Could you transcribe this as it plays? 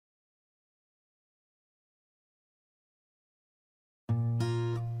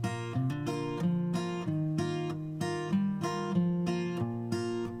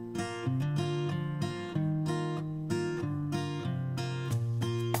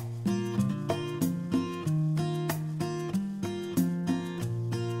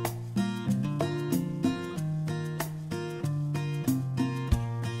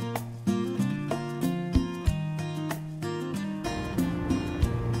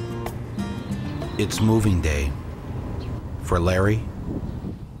It's moving day for Larry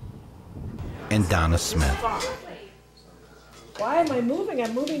and Donna Smith. Why am I moving?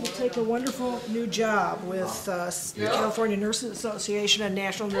 I'm moving to take a wonderful new job with California Nurses Association and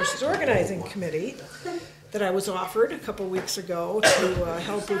National Nurses Organizing Committee that I was offered a couple weeks ago to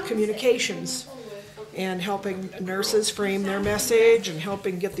help with communications and helping nurses frame their message and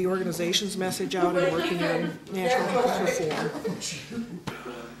helping get the organization's message out and working on national health reform.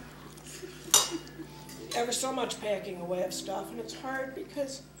 Ever so much packing away of stuff, and it's hard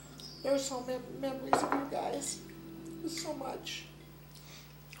because there's so many memories of you guys. There's so much.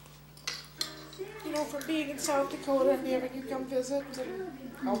 You know, from being in South Dakota and having you come visit and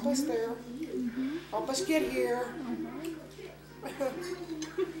help us there, help us get here. A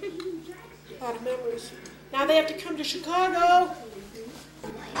lot of memories. Now they have to come to Chicago.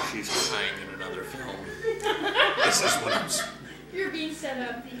 She's crying in another film. This is what I'm... You're being set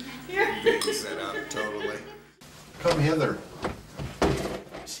up. You're being set up, totally. Come hither.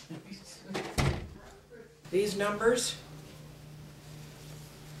 These numbers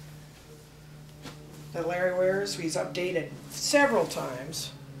that Larry wears, he's updated several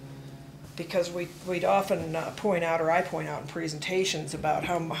times because we'd often point out, or I point out in presentations about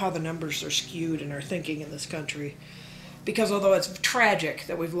how the numbers are skewed in our thinking in this country. Because although it's tragic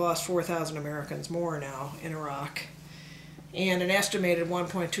that we've lost 4,000 Americans more now in Iraq, and an estimated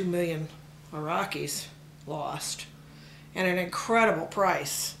 1.2 million Iraqis lost, and an incredible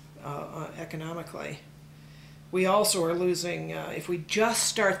price economically. We also are losing, if we just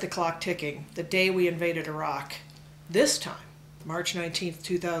start the clock ticking, the day we invaded Iraq, this time, March 19th,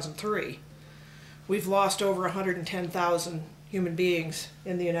 2003, we've lost over 110,000 human beings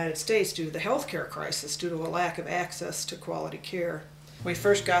in the United States due to the healthcare crisis, due to a lack of access to quality care. We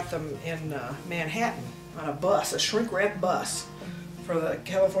first got them in Manhattan on a bus, a shrink-wrap bus for the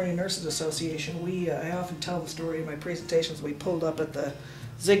California Nurses Association. I often tell the story in my presentations. We pulled up at the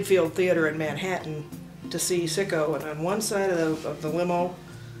Ziegfeld Theater in Manhattan to see SiCKO, and on one side of the limo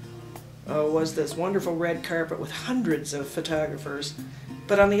was this wonderful red carpet with hundreds of photographers.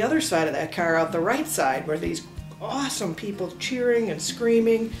 But on the other side of that car, out the right side, were these awesome people cheering and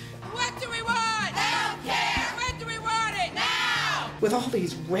screaming. What do we want? Healthcare! When do we want it? Now! With all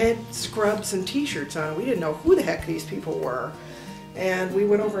these red scrubs and t-shirts on. We didn't know who the heck these people were. And we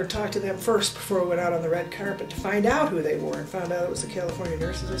went over and talked to them first before we went out on the red carpet to find out who they were, and found out it was the California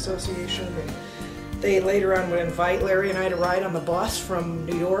Nurses Association. And they later on would invite Larry and I to ride on the bus from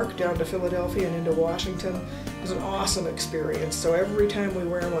New York down to Philadelphia and into Washington. It was an awesome experience. So every time we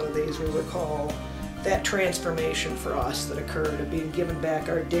wear one of these, we recall that transformation for us that occurred of being given back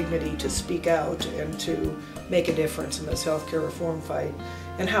our dignity to speak out and to make a difference in this healthcare reform fight.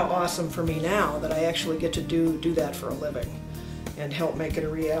 And how awesome for me now that I actually get to do that for a living and help make it a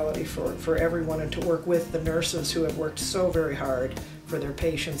reality for everyone, and to work with the nurses who have worked so very hard for their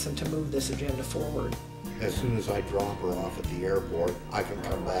patients and to move this agenda forward. As soon as I drop her off at the airport, I can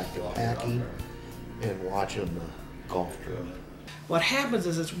come back to packing and watching the golf tournament. What happens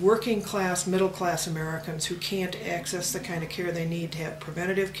is it's working class, middle class Americans who can't access the kind of care they need to have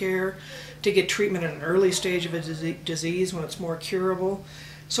preventative care, to get treatment at an early stage of a disease when it's more curable.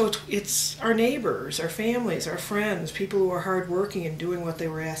 So it's our neighbors, our families, our friends, people who are hardworking and doing what they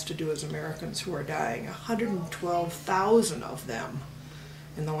were asked to do as Americans who are dying. 112,000 of them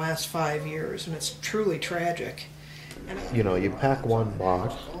in the last 5 years, and it's truly tragic. And you know, you pack one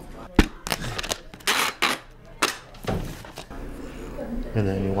box, and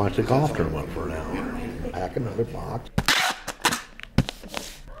then you watch the golf tournament for an hour. Pack another box,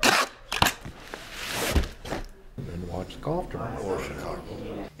 and then watch the golf tournament or Chicago.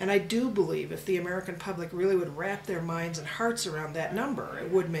 And I do believe if the American public really would wrap their minds and hearts around that number,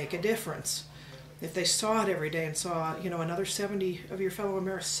 it would make a difference. If they saw it every day and saw, you know, another 70 of your fellow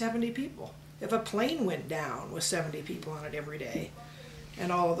Americans, 70 people. If a plane went down with 70 people on it every day,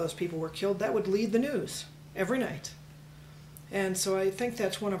 and all of those people were killed, that would lead the news every night. And so I think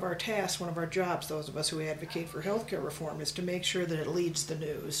that's one of our tasks, one of our jobs, those of us who advocate for healthcare reform, is to make sure that it leads the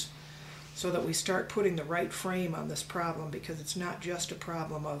news, so that we start putting the right frame on this problem, because it's not just a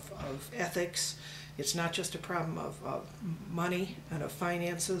problem of ethics, it's not just a problem of money and of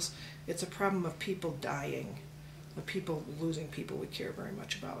finances, it's a problem of people dying, of people losing people we care very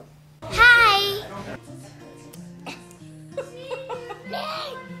much about. Hi!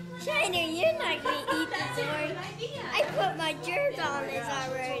 Shiner, you're not going to eat this morning. I put my jerk on this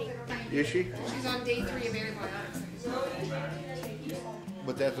already. Is she? She's on day 3 of antibiotics.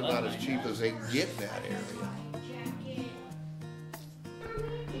 But that's about as cheap as they can get in that area.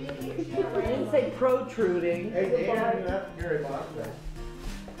 I didn't say protruding. Hey, Dan, that's Gary Box.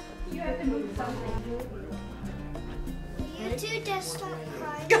 You have You two just stop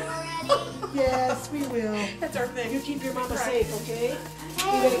crying already. Yes, we will. That's our thing. You keep your mama safe, okay? You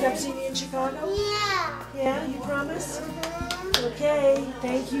gonna come see me in Chicago? Yeah. Yeah, you promise? Mhm. Okay,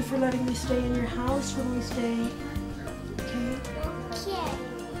 thank you for letting me stay in your house when we stay. Okay? Okay.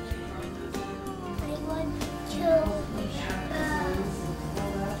 I want to.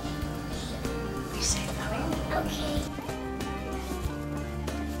 Be safe, honey. Okay.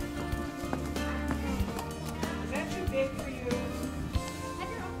 Is that too big for you?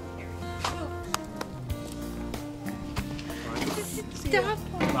 Stop.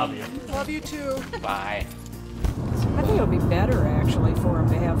 Love you too. Bye. I think it'll be better actually for him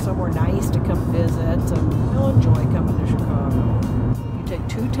to have somewhere nice to come visit, and he'll enjoy coming to Chicago. You take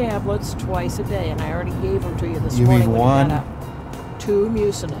 2 tablets twice a day, and I already gave them to you this You morning. mean when one? You got up. 2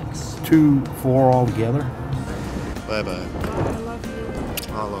 Mucinex. 2, 4 altogether? Bye-bye. I love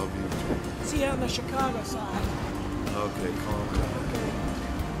you. I love you too. See you on the Chicago side. Okay, call me. Okay.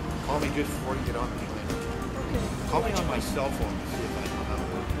 Call me just before you get on the plane. Okay. Call me to my cell phone to see if I know how to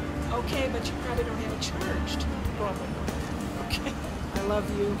work. Okay, but you probably don't have it charged. Probably. Okay. I love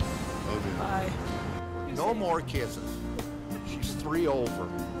you. Okay. Bye. No more kisses. She's 3 over.